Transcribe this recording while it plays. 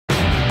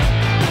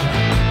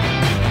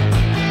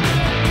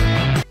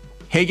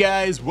Hey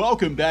guys,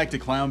 welcome back to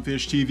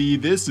Clownfish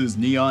TV. This is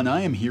Neon.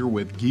 I am here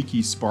with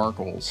Geeky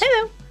Sparkles.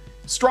 Hello.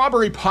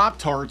 Strawberry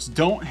Pop-Tarts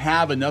don't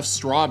have enough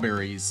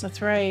strawberries.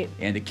 That's right.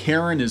 And a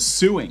Karen is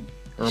suing.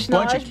 Or a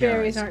bunch of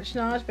Karens. Aren't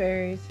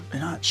schnozberries.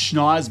 They're not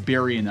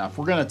schnozberry enough.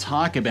 We're going to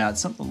talk about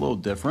something a little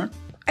different.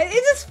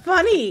 It's just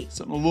funny.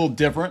 Something a little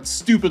different.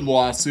 Stupid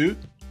lawsuit.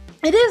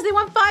 It is. They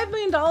want $5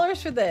 million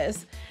for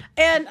this.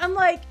 And I'm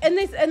like, and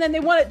then they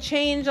want it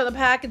changed on the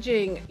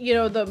packaging, you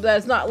know,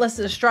 that's not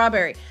listed as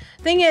strawberry.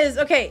 Thing is,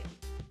 okay,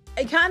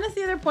 I kind of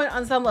see their point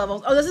on some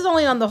levels. Oh, this is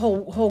only on the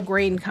whole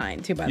grain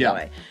kind too, by the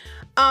way.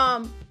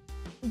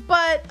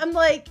 But I'm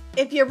like,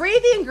 if you read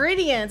the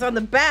ingredients on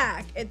the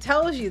back, it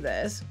tells you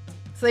this.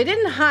 So they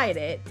didn't hide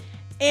it.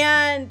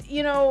 And,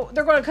 you know,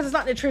 they're going to, because it's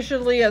not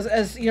nutritionally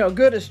as you know,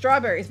 good as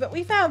strawberries. But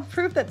we found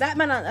proof that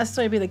might not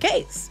necessarily be the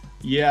case.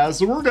 Yeah,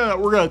 so we're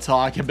gonna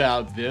talk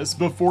about this.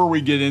 Before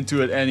we get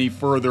into it any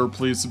further,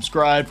 please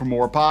subscribe for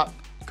more pop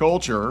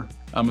culture.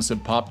 I almost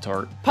said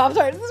Pop-Tart.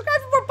 Pop-Tart.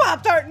 Subscribe for more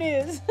Pop-Tart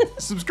news.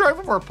 Subscribe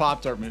for more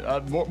Pop-Tart news.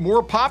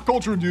 More pop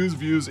culture news,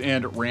 views,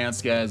 and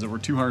rants, guys. Over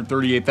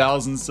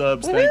 238,000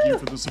 subs. Woo! Thank you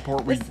for the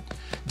support. We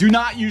do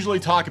not usually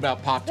talk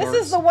about Pop-Tarts.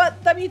 This is the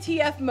what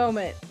WTF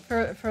moment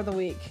for the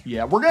week.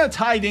 Yeah, we're going to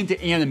tie it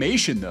into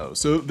animation, though.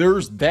 So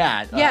there's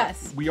that.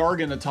 Yes. We are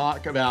going to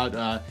talk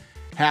about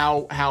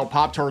how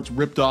Pop-Tarts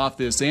ripped off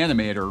this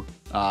animator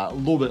a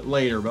little bit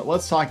later. But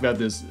let's talk about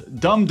this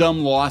dumb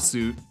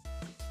lawsuit.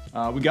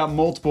 We got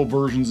multiple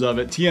versions of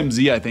it.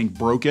 TMZ, I think,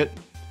 broke it.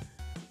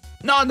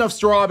 Not enough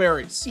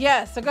strawberries.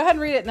 Yeah, so go ahead and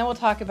read it, and then we'll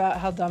talk about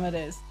how dumb it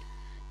is.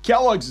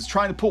 Kellogg's is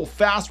trying to pull a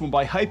fast one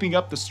by hyping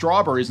up the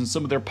strawberries in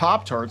some of their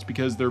Pop-Tarts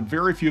because there are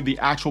very few of the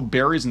actual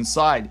berries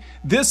inside.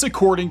 This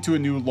according to a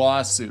new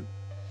lawsuit.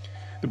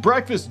 The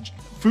breakfast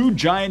food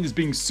giant is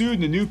being sued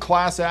in a new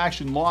class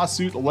action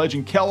lawsuit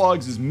alleging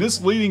Kellogg's is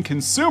misleading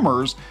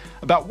consumers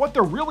about what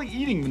they're really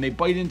eating when they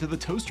bite into the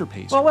toaster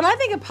paste. Well, when I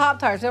think of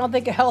Pop-Tarts, I don't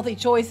think of healthy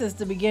choices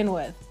to begin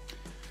with.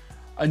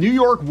 A New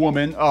York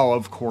woman, oh,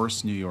 of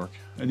course, New York.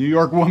 A New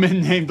York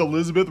woman named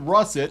Elizabeth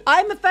Russet.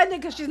 I'm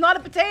offended because she's not a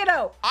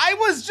potato. I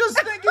was just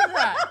thinking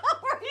that.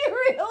 Are you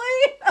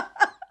really?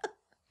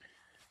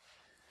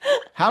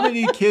 How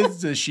many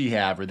kids does she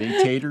have? Are they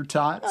tater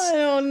tots? I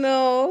don't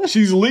know.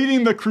 She's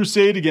leading the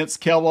crusade against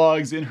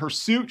Kellogg's. In her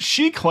suit,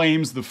 she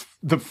claims the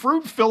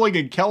fruit filling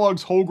in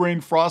Kellogg's whole grain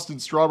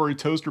frosted strawberry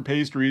toaster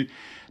pastries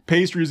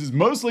is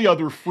mostly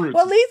other fruits.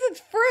 Well, at least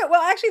it's fruit.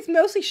 Well, actually, it's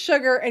mostly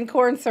sugar and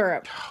corn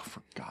syrup. Oh,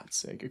 for God's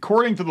sake.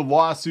 According to the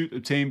lawsuit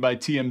obtained by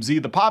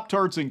TMZ, the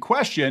Pop-Tarts in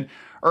question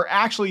are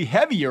actually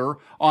heavier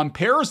on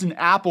pears and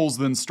apples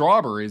than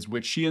strawberries,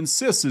 which she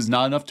insists is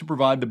not enough to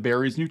provide the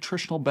berries'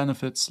 nutritional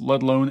benefits,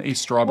 let alone a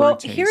strawberry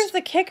taste. Well, here's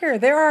the kicker.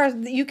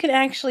 You can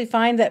actually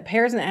find that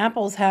pears and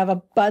apples have a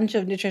bunch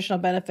of nutritional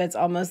benefits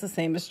almost the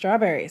same as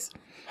strawberries,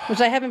 which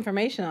I have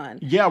information on.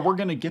 Yeah, we're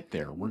going to get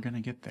there. We're going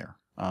to get there.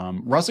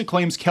 Russet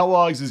claims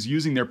Kellogg's is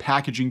using their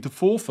packaging to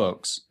fool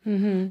folks.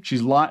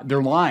 Mm-hmm.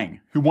 They're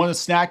lying. Who want a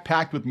snack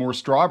packed with more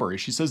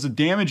strawberries? She says the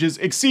damages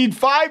exceed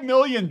 $5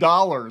 million.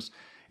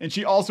 And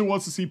she also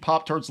wants to see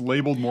Pop-Tarts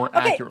labeled more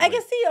accurately. I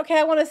can see,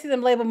 I want to see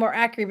them labeled more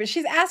accurately, but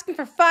she's asking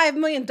for $5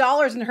 million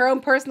in her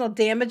own personal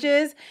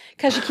damages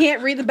because she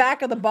can't read the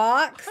back of the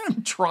box.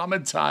 I'm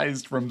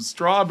traumatized from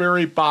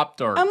strawberry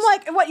Pop-Tarts. I'm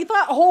like, what, you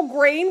thought whole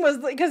grain was,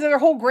 because they're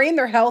whole grain,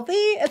 they're healthy?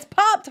 It's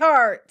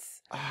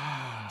Pop-Tarts.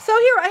 So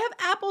here, I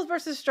have apples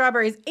versus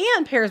strawberries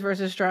and pears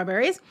versus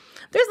strawberries.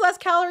 There's less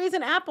calories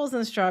in apples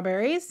than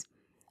strawberries.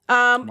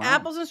 Wow.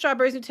 Apples and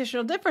strawberries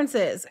nutritional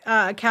differences.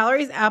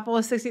 Calories, apple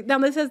is 60. Now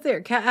this says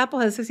there, apple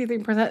has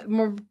 63%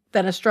 more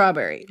than a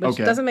strawberry, which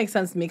doesn't make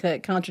sense to me because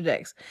it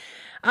contradicts.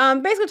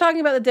 Basically talking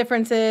about the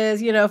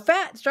differences, you know,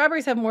 fat.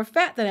 Strawberries have more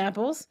fat than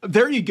apples.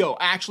 There you go.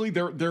 Actually,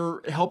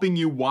 they're helping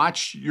you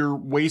watch your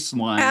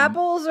waistline.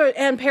 Apples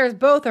and pears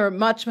both are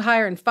much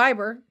higher in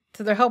fiber,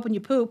 so they're helping you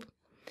poop.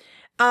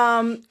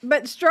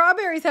 But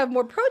strawberries have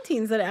more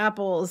proteins than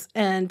apples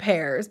and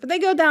pears, but they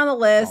go down the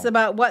list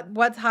about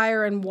what's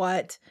higher and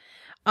what.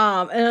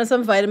 And then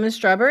some vitamins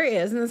strawberry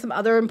is, and then some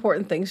other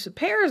important things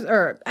pears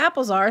or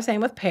apples are.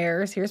 Same with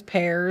pears. Here's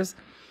pears.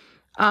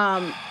 You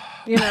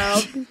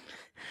know,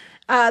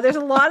 there's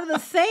a lot of the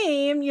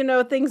same, you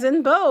know, things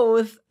in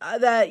both,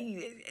 that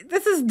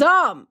this is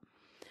dumb.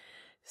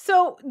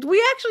 So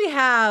we actually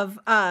have,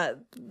 I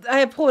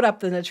have pulled up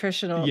the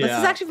nutritional. Yeah. This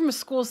is actually from a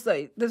school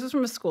site. This is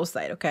from a school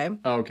site, okay?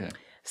 Okay.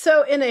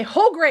 So in a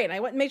whole grain,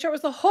 I went and made sure it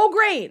was the whole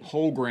grain.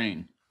 Whole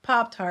grain.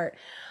 Pop-Tart.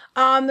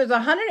 There's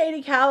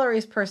 180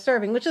 calories per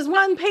serving, which is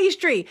one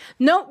pastry.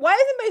 No, why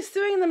is anybody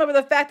suing them over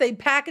the fact they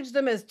packaged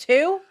them as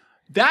two?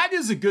 That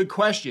is a good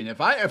question. If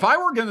I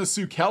were going to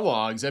sue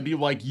Kellogg's, I'd be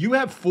like, you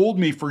have fooled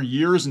me for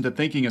years into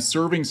thinking a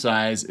serving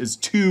size is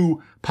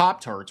 2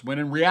 Pop-Tarts, when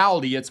in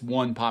reality it's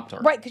 1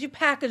 Pop-Tart. Right, because you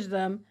package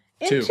them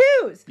in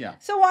twos. Yeah.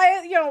 So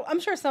why, you know, I'm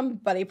sure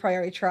somebody probably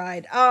already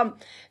tried. So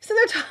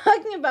they're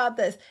talking about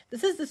this.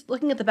 This is just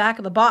looking at the back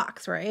of the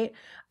box, right?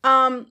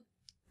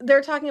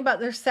 they're talking about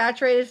their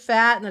saturated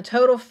fat and the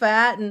total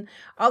fat and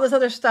all this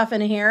other stuff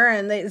in here,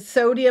 and the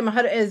sodium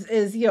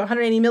is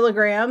 180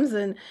 milligrams,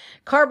 and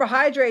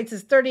carbohydrates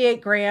is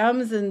 38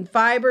 grams, and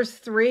fibers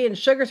 3, and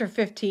sugars are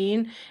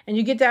 15. And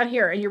you get down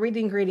here and you read the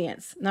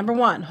ingredients. Number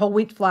 1, whole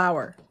wheat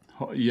flour.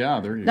 Oh, yeah,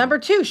 there you go. Number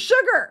 2,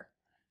 sugar.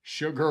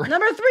 Sugar.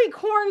 Number 3,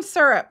 corn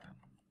syrup.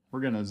 We're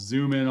gonna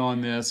zoom in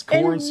on this.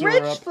 Corn syrup.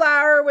 Enriched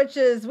flour, which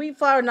is wheat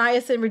flour,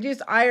 niacin,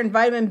 reduced iron,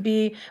 vitamin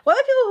B. Well,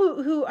 other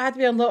people who have to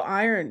be on low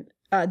iron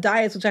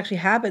diets, which actually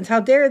happens, how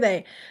dare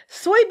they?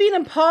 Soybean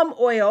and palm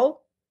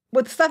oil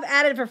with stuff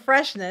added for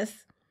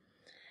freshness.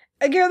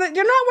 You're not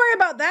worried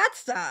about that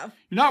stuff.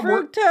 You're not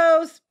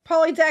fructose,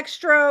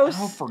 polydextrose.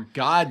 Oh, for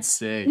God's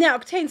sake. Now, it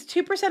contains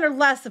 2% or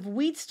less of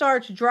wheat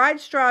starch, dried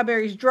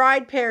strawberries,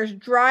 dried pears,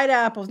 dried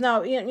apples.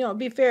 Now,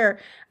 be fair,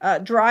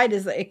 dried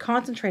is a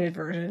concentrated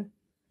version.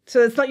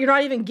 So you're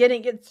not even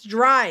getting, it's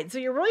dried. So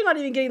you're really not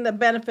even getting the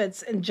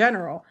benefits in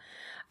general.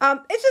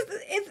 It's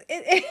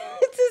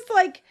just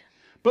like.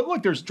 But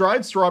look, there's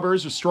dried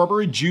strawberries or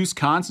strawberry juice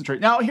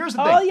concentrate. Now, here's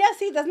the thing. Oh,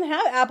 yes, it doesn't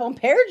have apple and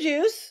pear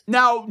juice.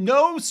 Now,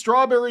 no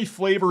strawberry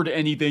flavored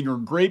anything or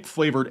grape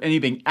flavored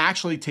anything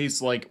actually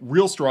tastes like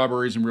real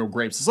strawberries and real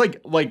grapes. It's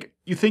like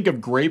you think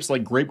of grapes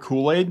like grape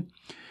Kool-Aid.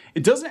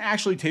 It doesn't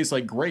actually taste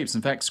like grapes.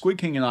 In fact, Squid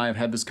King and I have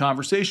had this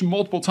conversation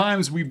multiple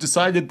times. We've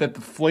decided that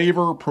the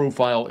flavor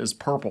profile is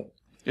purple.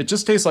 It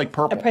just tastes like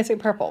purple. It tastes like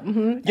purple.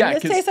 Mm-hmm. Yeah,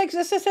 it tastes like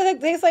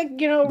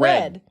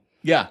red.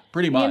 Yeah,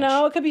 pretty much.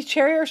 It could be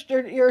cherry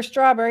or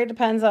strawberry. It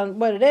depends on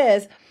what it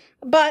is.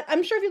 But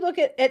I'm sure if you look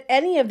at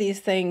any of these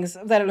things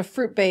that are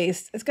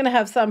fruit-based, it's going to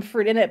have some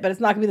fruit in it, but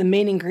it's not going to be the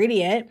main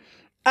ingredient.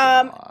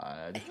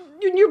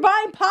 You're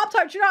buying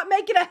Pop-Tarts, you're not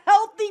making a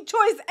healthy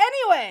choice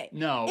anyway.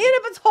 No. Even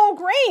if it's whole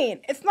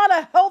grain, it's not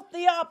a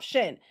healthy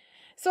option.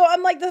 So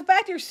I'm like, the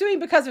fact you're suing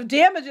because of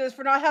damages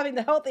for not having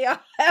the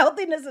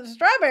healthiness of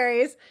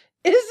strawberries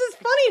is just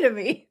funny to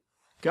me.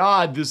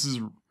 God, this is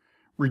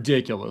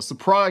ridiculous. The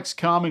product's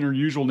common or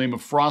usual name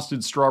of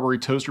frosted strawberry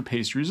toaster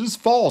pastries is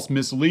false,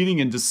 misleading,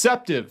 and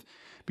deceptive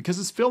because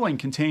its filling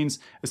contains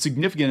a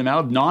significant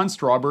amount of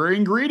non-strawberry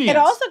ingredients. It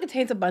also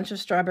contains a bunch of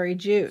strawberry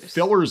juice.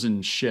 Fillers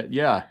and shit,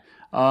 yeah.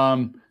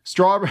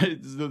 Strawberry,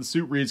 the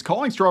suit reads,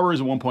 calling strawberries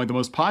at one point the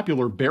most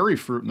popular berry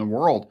fruit in the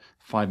world.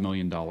 $5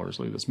 million. Look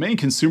at this. Many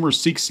consumers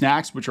seek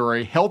snacks which are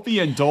a healthy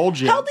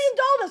indulgence. Healthy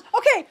indulgence.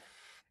 Okay.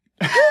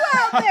 Who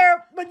out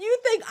there, when you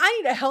think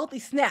I need a healthy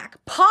snack,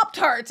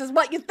 Pop-Tarts is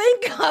what you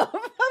think of. I'm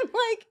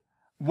like,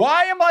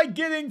 why am I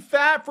getting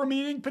fat from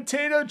eating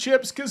potato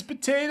chips? Because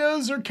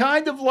potatoes are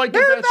kind of like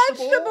they're a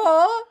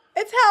vegetable.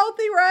 It's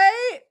healthy,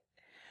 right?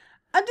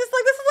 I'm just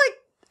like, this is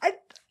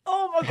like,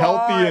 oh my God.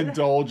 Healthy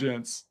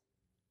indulgence.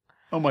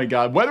 Oh my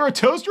God. Whether a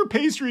toaster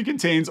pastry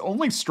contains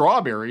only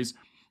strawberries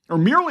or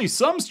merely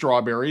some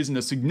strawberries and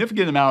a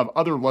significant amount of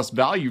other less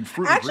valued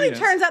fruit ingredients.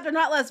 Actually, it turns out they're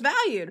not less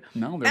valued.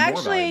 No, they're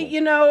more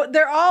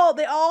valuable.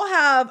 They all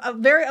have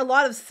a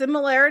lot of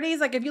similarities.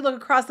 Like if you look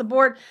across the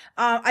board,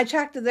 I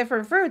checked the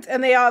different fruits,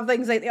 and they all have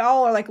things like they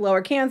all are like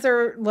lower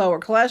cancer, lower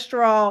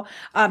cholesterol.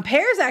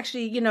 Pears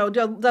actually,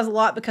 does a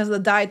lot because of the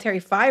dietary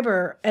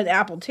fiber, and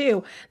apple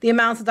too. The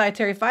amounts of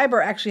dietary fiber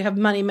actually have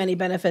many, many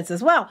benefits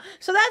as well.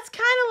 So that's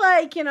kind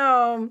of like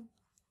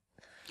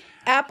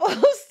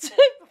apples.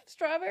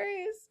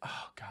 Strawberries.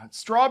 Oh, God.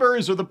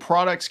 Strawberries are the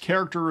product's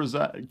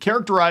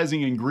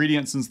characterizing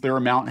ingredient since their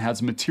amount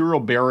has material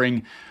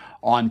bearing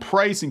on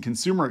price and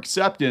consumer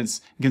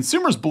acceptance.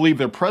 Consumers believe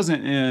they're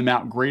present in an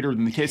amount greater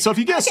than the case. So if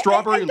you get a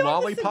strawberry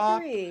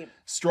lollipop,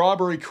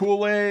 strawberry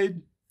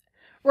Kool-Aid,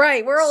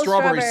 right, we're all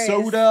strawberry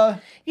soda.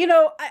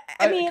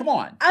 I mean, come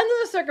on. Under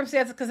the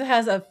circumstances, because it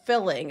has a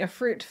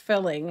fruit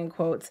filling in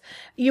quotes,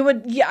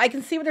 I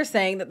can see what they're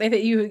saying,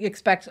 that you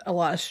expect a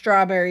lot of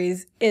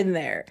strawberries in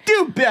there.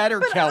 Do better,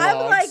 Kellogg's.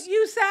 I'm like,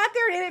 you sat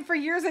there and ate it for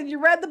years, and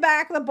you read the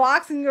back of the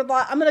box, and you're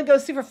like, I'm going to go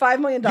sue for $5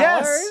 million.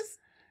 Yes.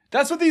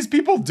 That's what these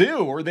people do,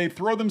 or they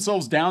throw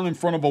themselves down in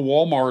front of a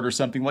Walmart or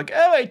something like,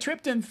 oh, I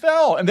tripped and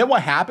fell. And then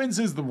what happens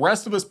is the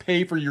rest of us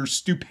pay for your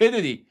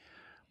stupidity.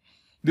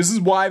 This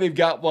is why they've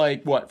got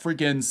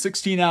freaking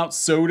 16-ounce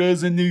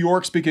sodas in New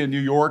York. Speaking of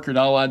New York, you're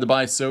not allowed to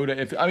buy soda.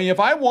 If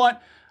I want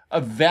a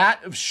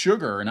vat of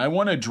sugar and I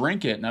want to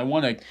drink it and I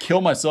want to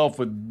kill myself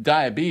with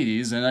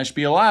diabetes, and I should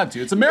be allowed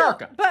to. It's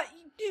America. No, but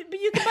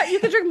you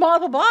can drink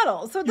multiple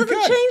bottles, so it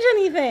doesn't change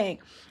anything.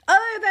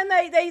 Other than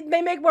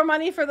they make more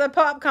money for the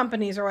pop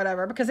companies or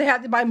whatever because they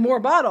have to buy more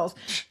bottles.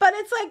 But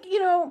it's like,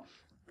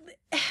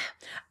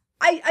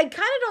 I kind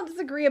of don't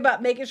disagree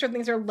about making sure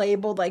things are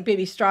labeled like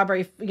maybe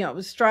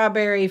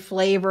strawberry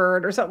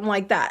flavored or something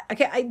like that.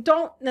 Okay, I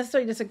don't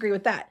necessarily disagree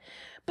with that.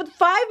 But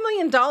 $5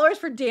 million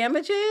for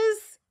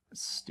damages?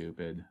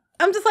 Stupid.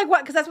 I'm just like,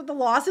 what? Because that's what the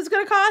lawsuit's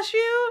going to cost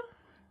you?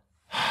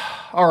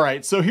 All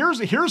right, so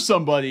here's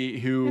somebody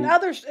who in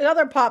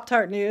other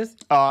Pop-Tart news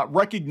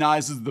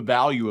recognizes the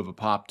value of a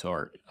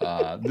Pop-Tart.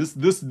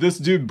 This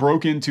dude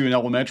broke into an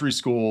elementary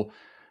school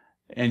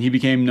and he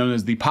became known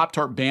as the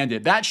Pop-Tart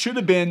Bandit. That should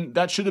have been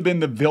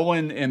the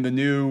villain in the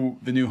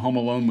new Home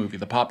Alone movie,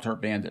 the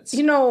Pop-Tart Bandits.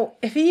 You know,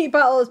 if he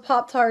bought all those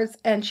Pop-Tarts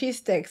and cheese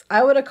sticks,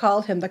 I would have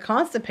called him the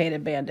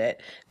Constipated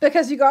Bandit,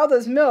 because you got all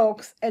those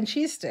milks and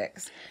cheese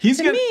sticks.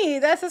 To me,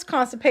 that's his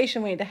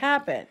constipation waiting to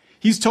happen.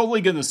 He's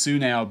totally going to sue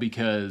now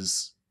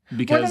because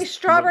were they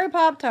strawberry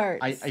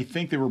Pop-Tarts? I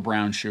think they were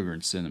brown sugar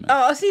and cinnamon.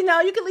 Oh, see, now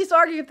you can at least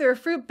argue if they were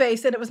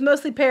fruit-based and it was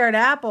mostly pear and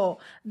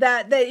apple,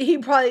 they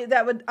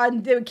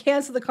would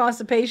cancel the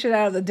constipation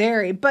out of the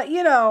dairy. But,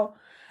 you know,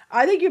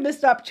 I think you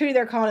missed the opportunity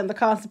there calling him the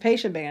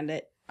Constipation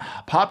Bandit.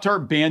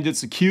 Pop-Tart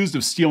Bandits accused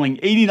of stealing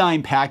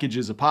 89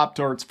 packages of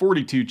Pop-Tarts,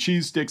 42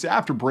 cheese sticks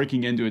after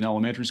breaking into an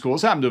elementary school.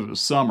 This happened over the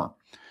summer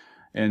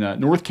in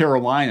North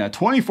Carolina. A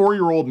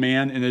 24-year-old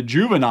man and a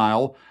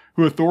juvenile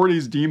who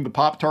authorities deemed the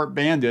Pop-Tart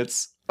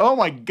Bandits. Oh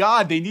my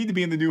God, they need to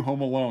be in the new Home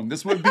Alone.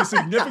 This would be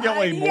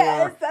significantly more.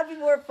 Yes, that'd be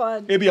more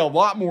fun. It'd be a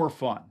lot more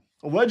fun.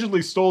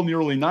 Allegedly stole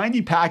nearly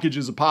 90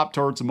 packages of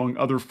Pop-Tarts, among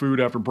other food,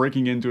 after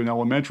breaking into an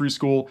elementary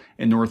school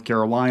in North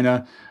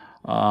Carolina.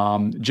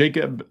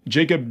 Jacob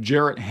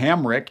Jarrett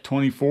Hamrick,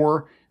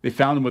 24. They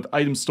found him with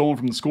items stolen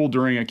from the school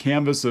during a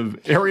canvass of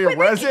area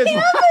residents.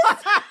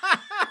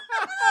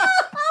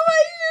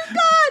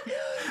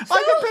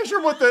 I can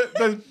picture what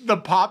the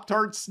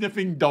Pop-Tart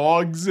sniffing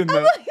dogs and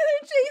they're chasing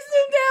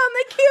him down.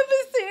 They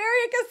canvassed the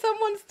area because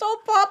someone stole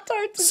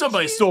Pop-Tarts.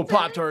 Somebody stole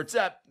Pop-Tarts.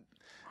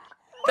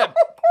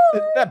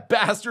 That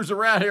bastard's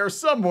around here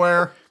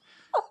somewhere.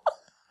 Oh,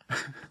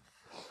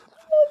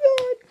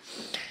 God.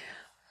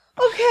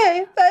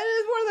 Okay, that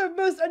is one of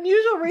the most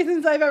unusual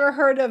reasons I've ever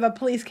heard of a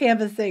police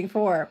canvassing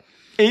for.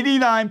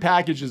 89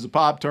 packages of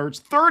Pop-Tarts,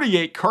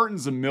 38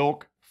 cartons of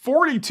milk,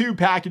 42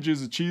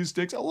 packages of cheese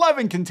sticks,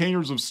 11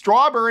 containers of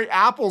strawberry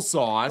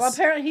applesauce. Well,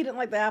 apparently he didn't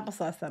like the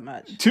applesauce that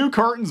much. 2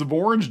 cartons of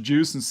orange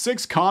juice and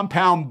 6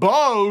 compound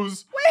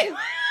bows. Wait.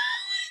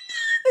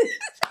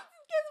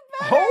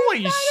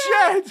 Holy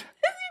shit.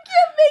 You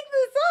can't make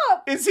this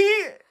up.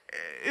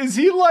 Is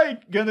he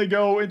like gonna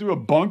go into a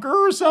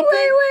bunker or something?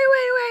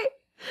 Wait.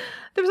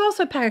 There was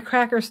also a pack of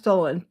crackers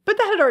stolen, but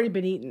that had already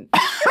been eaten.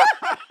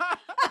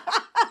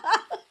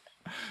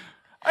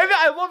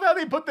 I love how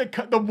they put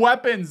the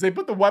weapons. They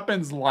put the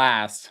weapons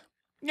last.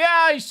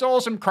 Yeah, he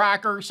stole some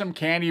crackers, some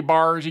candy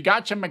bars. He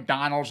got some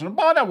McDonald's. And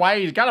by the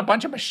way, he's got a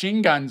bunch of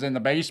machine guns in the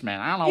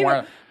basement. I don't know where.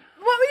 Well,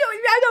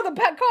 I know the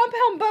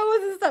compound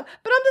bows and stuff,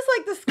 but I'm just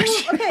like the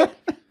schools. Okay.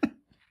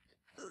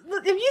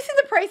 Have you seen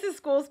the prices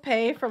schools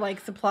pay for like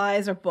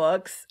supplies or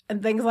books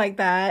and things like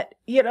that?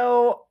 You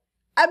know,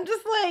 I'm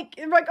just like,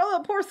 oh,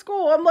 the poor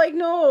school. I'm like,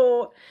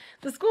 no,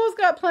 the school's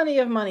got plenty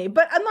of money.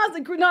 But I'm not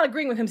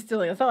agreeing with him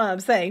stealing. That's not what I'm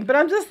saying. But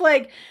I'm just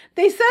like,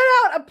 they sent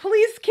out a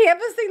police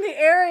canvassing the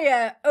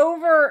area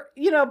over,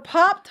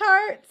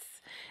 Pop-Tarts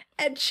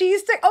and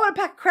cheese stick. Oh, and a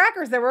pack of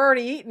crackers that were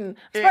already eaten.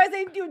 I'm surprised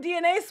they didn't do a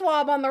DNA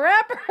swab on the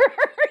wrapper.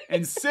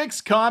 And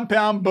 6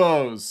 compound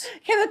bows.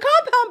 Okay, the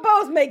compound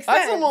bows make sense.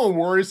 That's a little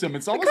worrisome.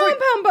 It's almost the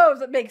compound bows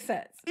that make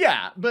sense.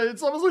 Yeah, but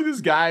it's almost like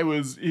this guy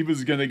was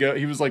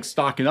like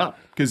stocking up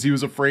because he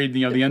was afraid,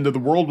 the end of the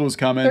world was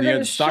coming. He had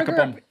to stock up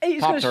on Pop-Tarts.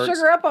 He's going to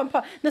sugar up on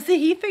Pop. Now, see,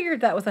 he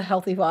figured that was a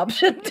healthy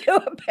option too,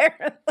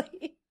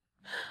 apparently.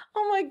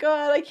 Oh my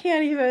God, I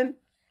can't even.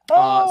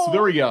 So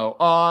there we go.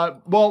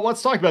 Well,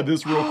 let's talk about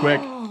this real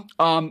quick.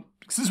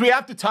 Since we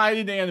have to tie it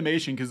into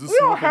animation because we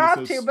don't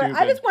have to, but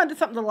I just wanted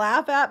something to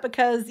laugh at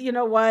because you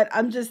know what?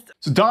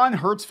 So Don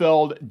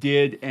Hertzfeld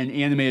did an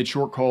animated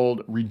short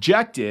called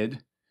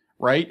Rejected,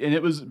 right? And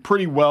it was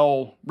pretty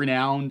well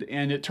renowned.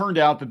 And it turned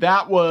out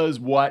that was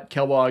what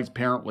Kellogg's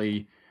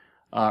apparently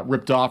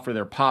ripped off for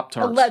their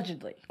Pop-Tarts.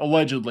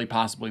 Allegedly,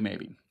 possibly,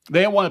 maybe.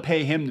 They didn't want to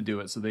pay him to do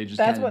it, so they just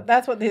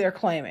that's what they're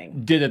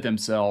claiming. Did it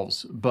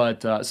themselves.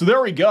 But so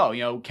there we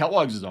go.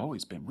 Kellogg's has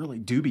always been really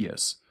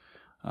dubious.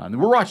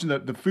 We're watching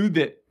the food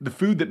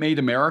that made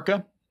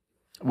America,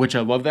 which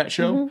I love that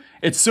show. Mm-hmm.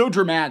 It's so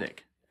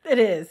dramatic. It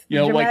is.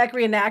 Dramatic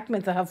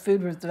reenactments of how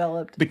food was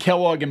developed. The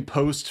Kellogg and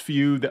Post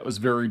feud, that was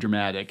very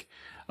dramatic.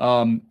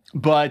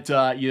 But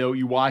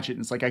you watch it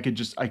and it's like I could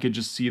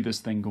just see this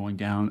thing going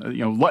down.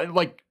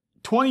 Like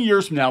 20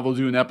 years from now they'll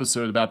do an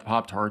episode about the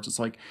Pop-Tarts. It's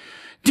like,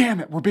 damn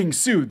it, we're being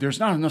sued. There's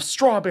not enough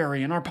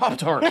strawberry in our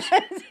Pop-Tarts.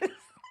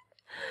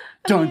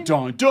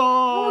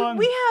 Dun.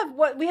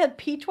 We had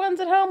peach ones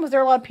at home. Was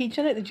there a lot of peach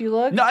in it? Did you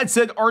look? No, it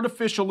said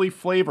artificially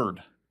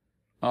flavored.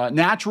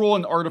 Natural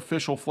and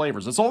artificial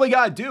flavors. That's all they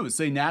got to do is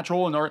say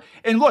natural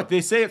and look,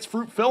 they say it's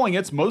fruit filling.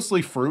 It's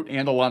mostly fruit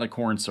and a lot of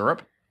corn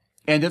syrup.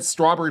 And it's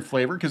strawberry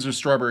flavored because there's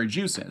strawberry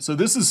juice in it. So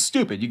this is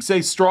stupid. You can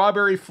say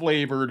strawberry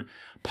flavored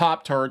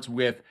Pop-Tarts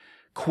with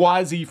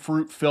quasi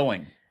fruit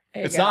filling.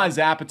 It's not as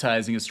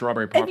appetizing as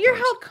strawberry Pop-Tarts. If you're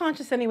health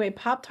conscious anyway,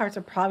 Pop-Tarts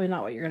are probably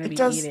not what you're going to be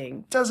eating.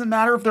 It doesn't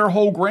matter if they're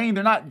whole grain.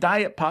 They're not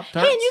diet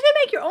Pop-Tarts. Hey, and you can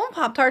make your own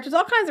Pop-Tarts. There's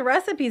all kinds of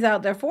recipes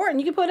out there for it, and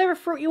you can put whatever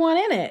fruit you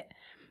want in it.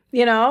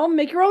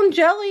 Make your own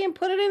jelly and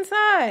put it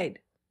inside.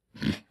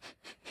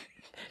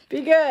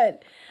 Be good.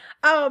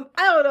 I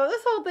don't know.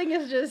 This whole thing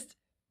is just...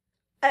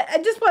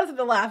 I just want something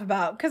to laugh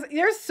about because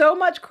there's so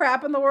much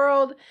crap in the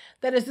world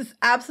that is just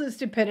absolute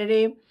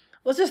stupidity.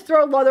 let's just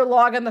throw another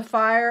log on the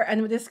fire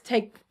and we'll just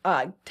take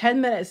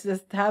 10 minutes to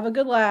just have a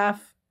good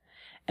laugh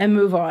and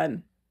move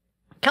on.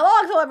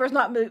 Kellogg's, however, is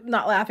not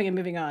laughing and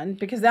moving on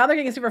because now they're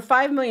getting sued for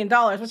 $5 million,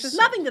 which is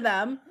nothing to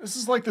them. This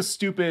is like the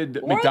stupid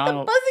Or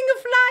McDonald's. the buzzing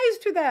of flies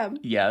to them.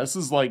 Yeah, this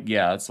is like,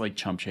 it's like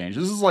chump change.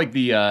 This is like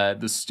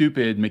the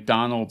stupid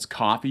McDonald's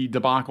coffee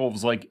debacle. It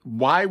was like,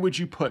 why would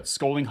you put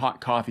scalding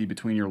hot coffee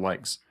between your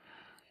legs?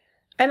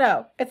 I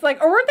know. It's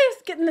like, or weren't they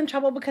getting in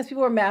trouble because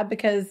people were mad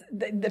because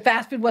the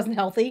fast food wasn't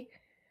healthy?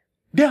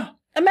 Yeah.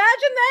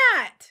 Imagine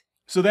that.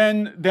 So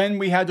then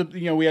we had to,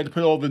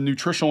 put all the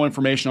nutritional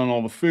information on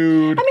all the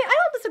food. I mean, I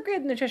don't disagree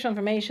with the nutritional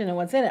information and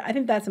what's in it. I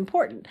think that's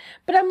important.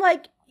 But I'm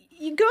like,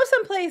 you go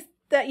someplace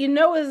that you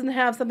know doesn't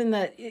have something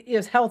that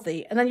is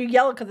healthy, and then you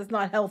yell it because it's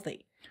not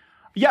healthy.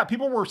 Yeah,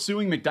 people were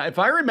suing McDonald's. If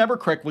I remember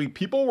correctly,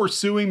 people were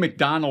suing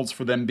McDonald's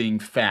for them being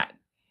fat.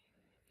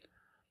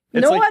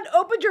 It's no one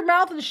opened your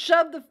mouth and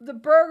shoved the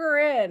burger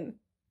in.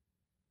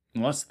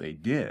 Unless they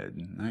did.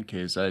 In that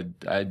case,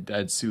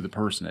 I'd sue the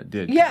person that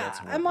did. Yeah,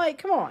 I'm like,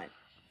 come on.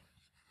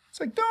 It's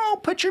like,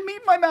 don't put your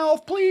meat in my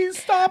mouth,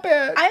 please stop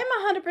it.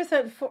 I'm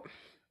 100% for.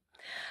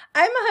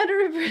 I'm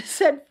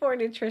 100% for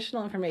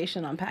nutritional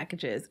information on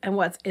packages and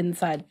what's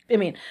inside. I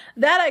mean,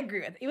 that I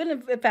agree with.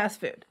 Even if fast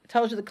food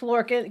tells you the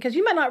caloric, because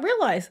you might not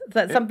realize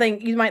that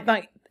something you might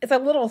think it's a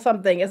little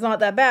something, it's not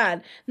that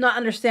bad, not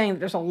understanding that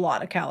there's a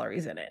lot of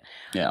calories in it.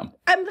 Yeah.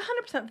 I'm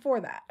 100% for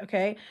that,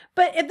 okay?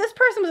 But if this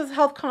person was as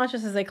health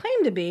conscious as they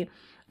claim to be,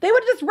 they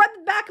would have just read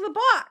the back of the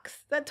box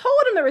that told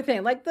them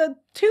everything. Like the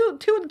two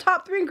of the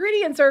top 3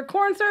 ingredients are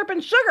corn syrup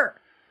and sugar.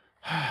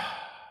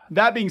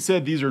 That being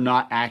said, these are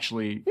not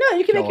actually No,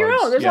 you can make your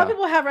own. There's a lot of yeah.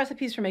 people who have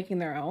recipes for making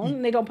their own.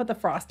 And they don't put the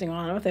frosting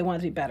on them if they want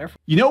it to be better.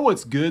 You know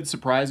what's good,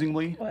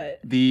 surprisingly?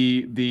 What?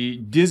 The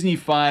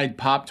Disney-fied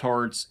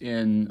Pop-Tarts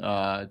in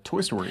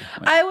Toy Story.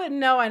 I wouldn't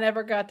know. I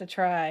never got to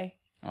try.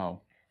 Oh.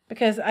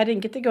 Because I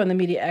didn't get to go in the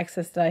media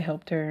access that I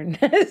hoped to.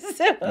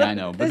 Yeah, I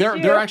know. But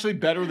they're actually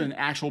better than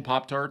actual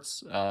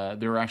Pop-Tarts.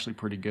 They're actually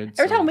pretty good.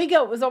 Every time we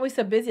go, it was always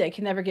so busy. I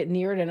could never get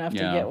near it enough to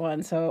get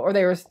one. So, or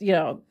they were,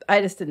 I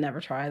just did never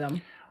try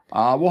them.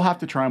 We'll have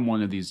to try them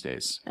one of these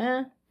days.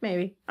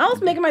 Maybe. I'll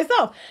just make it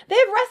myself. They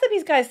have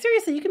recipes, guys.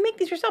 Seriously, you can make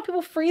these yourself.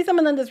 People freeze them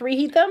and then just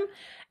reheat them.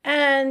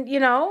 And,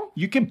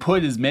 You can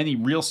put as many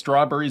real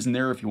strawberries in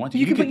there if you want to.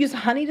 You can use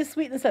honey to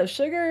sweeten instead of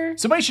sugar.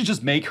 Somebody should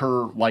just make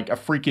her like a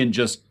freaking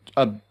just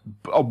a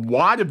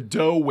wad of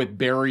dough with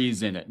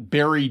berries in it.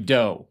 Berry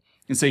dough.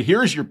 And say,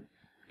 here's your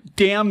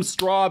damn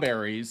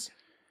strawberries.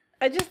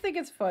 I just think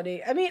it's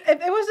funny. I mean,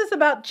 if it was just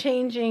about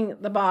changing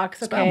the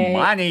box, It's okay. about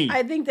money.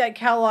 I think that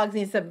Kellogg's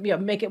needs to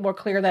make it more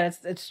clear that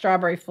it's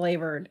strawberry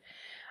flavored.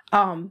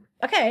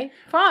 Okay,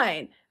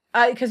 fine.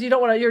 Because you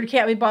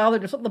can't be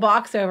bothered to flip the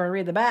box over and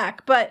read the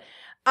back. But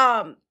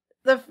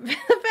the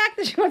fact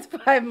that she wants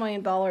 $5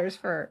 million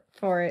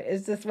for it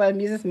is just what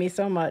amuses me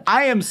so much.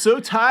 I am so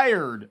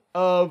tired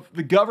of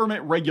the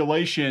government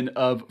regulation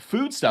of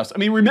foodstuffs. I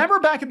mean, remember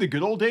back in the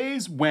good old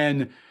days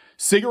when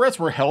cigarettes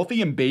were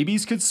healthy and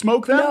babies could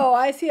smoke them? No,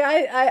 I see.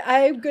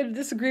 I'm going to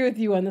disagree with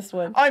you on this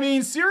one. I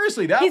mean,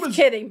 seriously, He's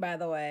kidding, by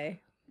the way.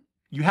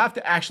 You have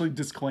to actually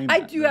disclaim that.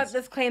 I do have to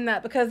disclaim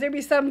that because there'd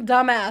be some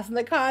dumbass in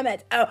the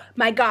comments. Oh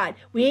my God,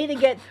 we're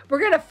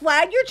going to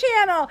flag your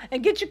channel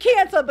and get you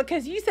canceled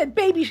because you said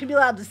babies should be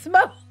allowed to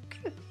smoke.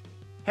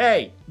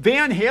 Hey,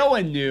 Van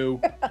Halen knew.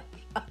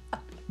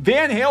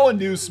 Van Halen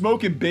knew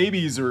smoking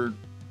babies are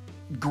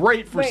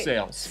great for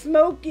sales.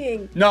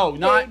 Smoking. No,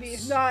 not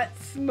babies, not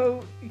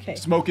smoke. Okay.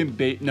 Smoking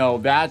no,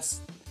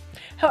 that's.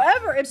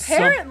 However,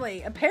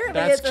 apparently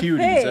that's it's a cuties.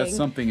 thing. That's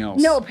something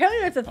else. No,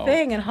 apparently it's a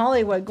thing in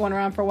Hollywood going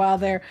around for a while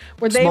there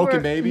where they Smoking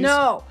were babies?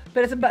 No,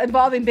 but it's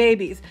involving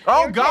babies.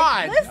 Oh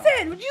God!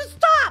 Listen, would you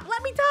stop?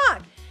 Let me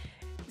talk.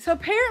 So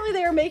apparently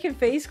they were making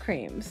face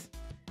creams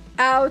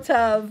out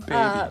of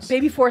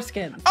baby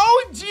foreskins.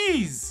 Oh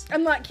jeez!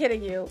 I'm not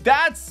kidding you.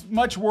 That's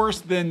much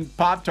worse than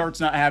Pop-Tarts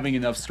not having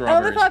enough Oh,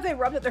 strawberries. they thought they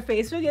rubbed it, their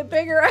face would get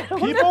bigger. I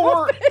don't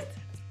know.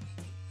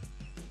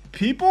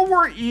 People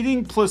were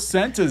eating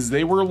placentas.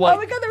 They were like, oh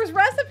my God, there was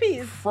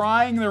recipes.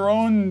 Frying their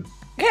own.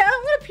 Okay,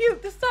 I'm gonna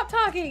puke. Just stop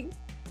talking.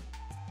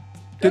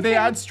 Did they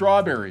add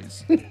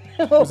strawberries?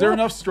 Was there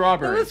enough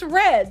strawberries? It was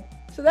red,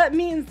 so that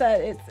means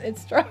that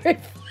it's strawberry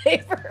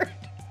flavored.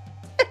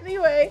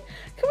 Anyway,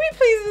 can we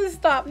please just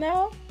stop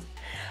now?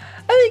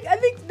 I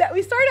think that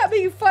we started out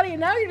being funny,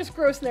 and now you're just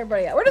grossing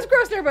everybody out. We're just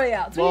grossing everybody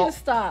out, so we need to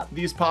stop.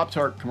 These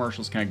Pop-Tart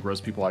commercials kind of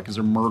gross people out because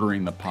they're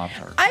murdering the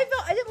Pop-Tarts. I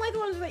didn't like the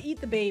ones that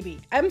eat the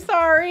baby. I'm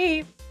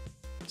sorry.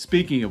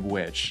 Speaking of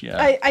which,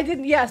 yeah. I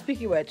didn't. Yeah,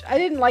 speaking of which, I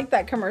didn't like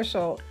that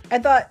commercial. I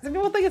thought some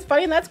people think it's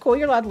funny, and that's cool.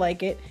 You're allowed to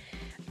like it.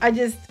 I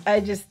just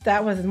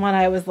that was one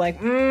I was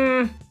like,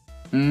 As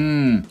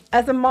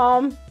a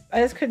mom,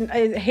 I just couldn't.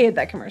 I hated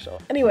that commercial.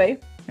 Anyway.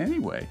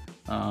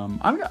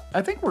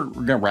 I think we're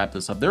gonna wrap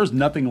this up. There's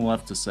nothing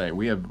left to say.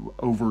 We have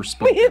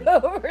overspoken. We have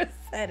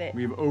oversaid it.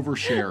 We have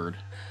overshared.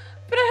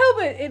 But I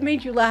hope it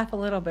made you laugh a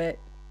little bit.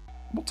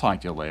 We'll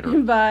talk to you later.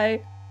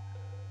 Bye.